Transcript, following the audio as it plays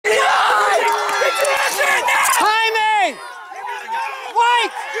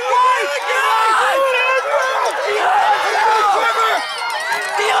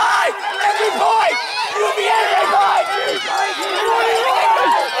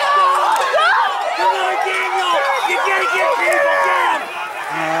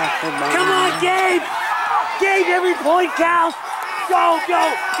point, every point counts. Go,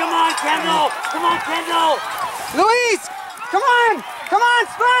 go. Come on, Kendall. Come on, Kendall. Luis, come on. Come on,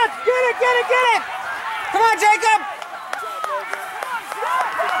 Spud. Get it, get it, get it. Come on, Jacob.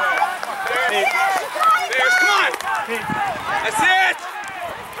 There's, come on. That's it.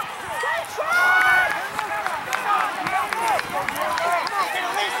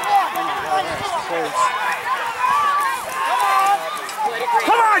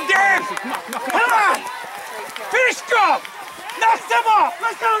 Come on, Dan. Come on. Finish strong. Knock them off.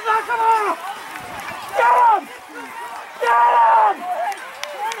 Let's go, knock them off. Get him. Get him.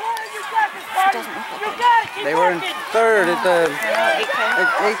 They were in third at the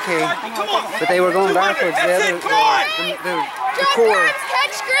 8K, but they were going backwards. The other, the core.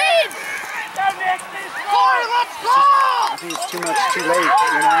 Catch screens! Core, let's go! I think it's too much, too late,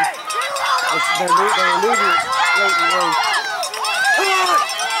 you know. They were losing it late in the race. Come on!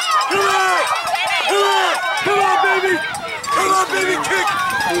 Come on! Come on! Come on, baby! Come on, baby! Kick!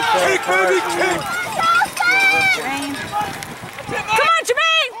 Kick, baby! Kick! Come on,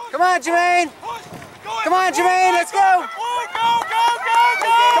 Jermaine! Come on, Jermaine! Come on, Jermaine, let's go! Go, go, go,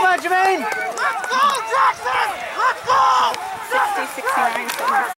 go! Come on, Jermaine! Let's go, Jackson! Let's go! 60, 69, 70.